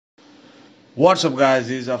What's up guys,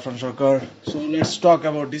 this is Afran Sarkar. So let's talk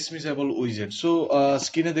about dismissable widget. So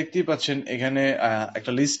স্ক্রিনে দেখতেই পাচ্ছেন এখানে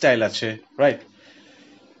একটা লিস্ট স্টাইল আছে, রাইট?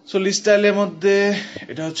 সো লিস্ট স্টাইলের মধ্যে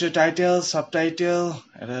এটা হচ্ছে টাইটেল, সাবটাইটেল,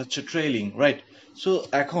 এটা হচ্ছে ট্রেইলিং, রাইট? সো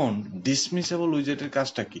এখন ডিসমিসেবল উইজেটের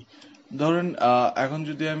কাজটা কি? ধরেন এখন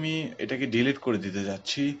যদি আমি এটাকে ডিলিট করে দিতে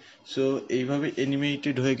যাচ্ছি, সো এইভাবে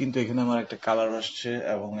অ্যানিমেটেড হয়ে কিন্তু এখানে আমার একটা কালার আসছে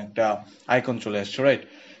এবং একটা আইকন চলে আসছে, রাইট?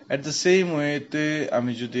 এট দ্য সেম ওয়েতে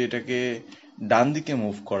আমি যদি এটাকে ডান দিকে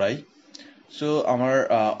মুভ করাই, সো আমার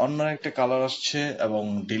অন্য একটা কালার আসছে এবং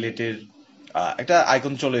ডিলেটের একটা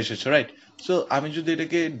আইকন চলে এসেছে, রাইট? সো আমি যদি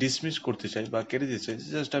এটাকে ডিসমিস করতে চাই বা কেটে দিতে চাই,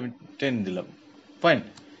 জাস্ট আমি টেন দিলাম, ফাইন,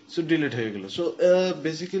 সো ডিলিট হয়ে গেল। সো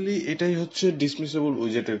বেসিক্যালি এটাই হচ্ছে ডিসমিসেবল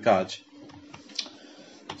উইজেটের কাজ।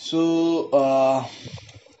 সো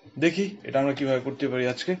দেখি এটা আমরা কিভাবে করতে পারি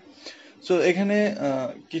আজকে। সো এখানে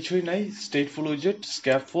কিছুই নাই, স্টেটফুল উইজেট,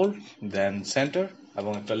 স্ক্যাপফোল্ড, দেন সেন্টার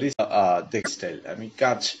এবং একটা লিস্ট দেখ স্টাইল। আমি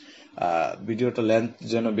কাজ ভিডিওটা লেন্থ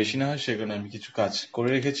যেন বেশি না হয় সেখানে আমি কিছু কাজ করে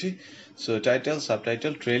রেখেছি। সো টাইটেল,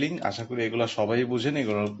 সাবটাইটেল, ট্রেলিং, আশা করি এগুলো সবাই বুঝেন,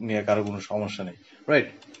 এগুলো নিয়ে কারো কোনো সমস্যা নেই, রাইট?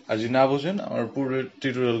 আর যদি না বুঝেন আমার পুরো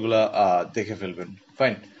টিউটোরিয়াল গুলা দেখে ফেলবেন,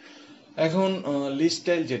 ফাইন। এখন লিস্ট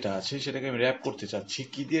স্টাইল যেটা আছে সেটাকে আমি র্যাপ করতে চাচ্ছি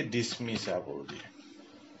কি দিয়ে? ডিসমিসেবল দিয়ে,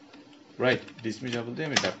 রাইট? ডিসমিসেবল দিয়ে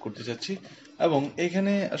আমি র্যাপ করতে চাচ্ছি এবং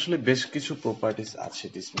এখানে আসলে বেশ কিছু প্রপার্টিস আছে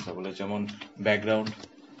ডিসমিসেবলের, যেমন ব্যাকগ্রাউন্ড।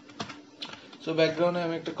 সো ব্যাকগ্রাউন্ডে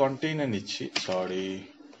আমি একটা কন্টেইনার নিচ্ছি,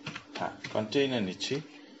 কন্টেইনার নিচ্ছি।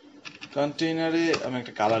 কন্টেইনারে আমি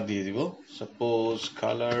একটা কালার দিয়ে দিব, suppose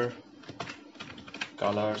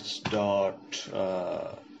colours dot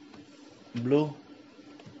blue,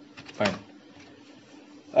 fine.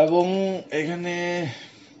 এবং এখানে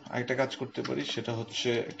আরেকটা কাজ করতে পারি, সেটা হচ্ছে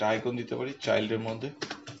একটা আইকন দিতে পারি চাইল্ডের মধ্যে,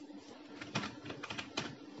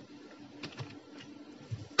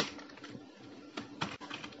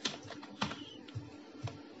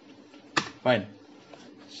 ফাইন।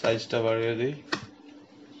 সাইজটা বাড়িয়ে দিই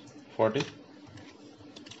 40,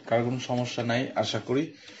 কার কোনো সমস্যা নাই আশা করি।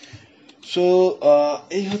 সো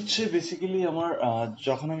এই হচ্ছে বেসিক্যালি আমার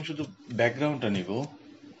যখন আমি শুধু ব্যাকগ্রাউন্ডটা নিব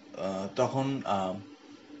তখন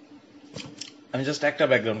আমি জাস্ট একটা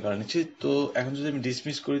ব্যাকগ্রাউন্ড কালার নিচ্ছি। তো এখন যদি আমি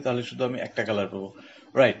ডিসমিস করি তাহলে শুধু আমি একটা কালার পাবো,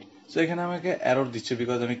 রাইট? সো এখানে আমাকে এরর দিচ্ছে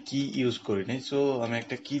বিকজ আমি কি ইউজ করিনি। সো আমি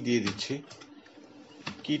একটা কি দিয়ে দিচ্ছি,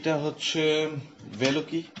 কিটা হচ্ছে ভ্যালু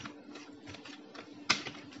কি,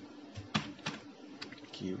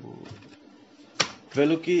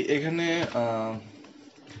 ভ্যালু কি এখানে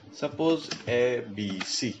suppose A B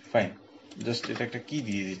C, fine. Just এটা একটা কি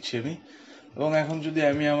দিয়ে দিচ্ছি আমি। এবং এখন যদি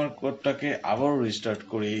আমি আমার কোডটাকে আবার রিস্টার্ট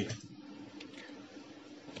করি,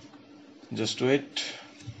 জাস্ট ওয়েট,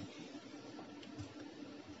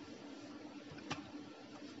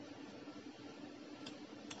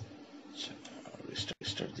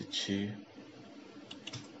 রিস্টার্ট দিচ্ছি,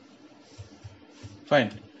 ফাইন।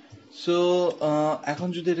 সো এখন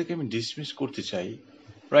যদি এটাকে আমি ডিসমিস করতে চাই,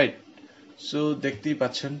 রাইট? সো দেখতেই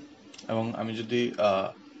পাচ্ছেন, এবং আমি যদি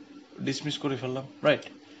ডিসমিস করে ফেললাম, রাইট?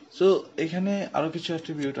 সো এখানে আরো কিছু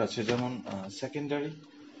অ্যাট্রিবিউট আছে, যেমন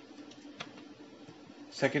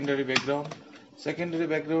সেকেন্ডারি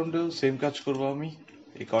ব্যাকগ্রাউন্ডেও সেম কাজ করবো আমি।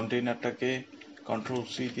 এই কন্টেইনারটাকে কন্ট্রোল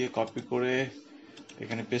সি দিয়ে কপি করে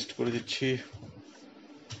এখানে পেস্ট করে দিচ্ছি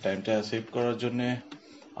টাইমটা সেভ করার জন্য।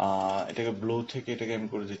 এটাকে ব্লু থেকে এটাকে আমি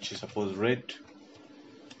করে দিচ্ছি সাপোজ রেড,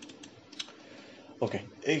 ওকে।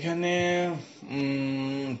 এখানে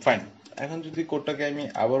ফাইন। এখন যদি কোডটাকে আমি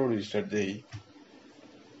আবারও রিস্টার্ট দেই,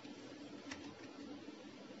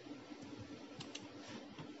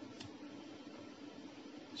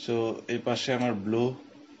 সো এই পাশে আমার ব্লু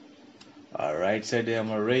আর রাইট সাইডে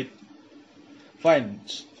আমার রেড, ফাইন।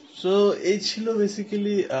 সো এই ছিল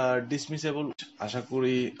বেসিক্যালি ডিসমিসেবল। আশা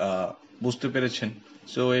করি বুঝতে পেরেছেন।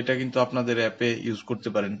 সো এটা কিন্তু আপনাদের অ্যাপে ইউজ করতে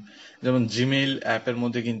পারেন, যেমন জিমেইল অ্যাপের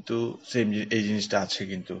মধ্যে কিন্তু সেম এই জিনিসটা আছে,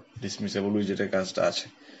 কিন্তু ডিসমিসেবল উইজেটের কাজটা আছে।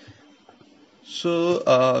 সো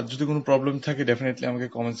যদি কোনো প্রবলেম থাকে ডেফিনেটলি আমাকে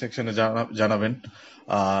কমেন্ট সেকশনে জানাবেন।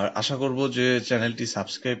 আর আশা করব যে চ্যানেলটি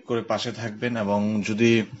সাবস্ক্রাইব করে পাশে থাকবেন, এবং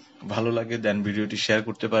যদি ভালো লাগে দেন ভিডিওটি শেয়ার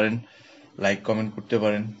করতে পারেন, লাইক কমেন্ট করতে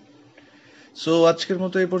পারেন। সো আজকের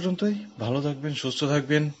মতো এই পর্যন্তই। ভালো থাকবেন, সুস্থ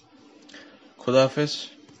থাকবেন, খোদা হাফেজ।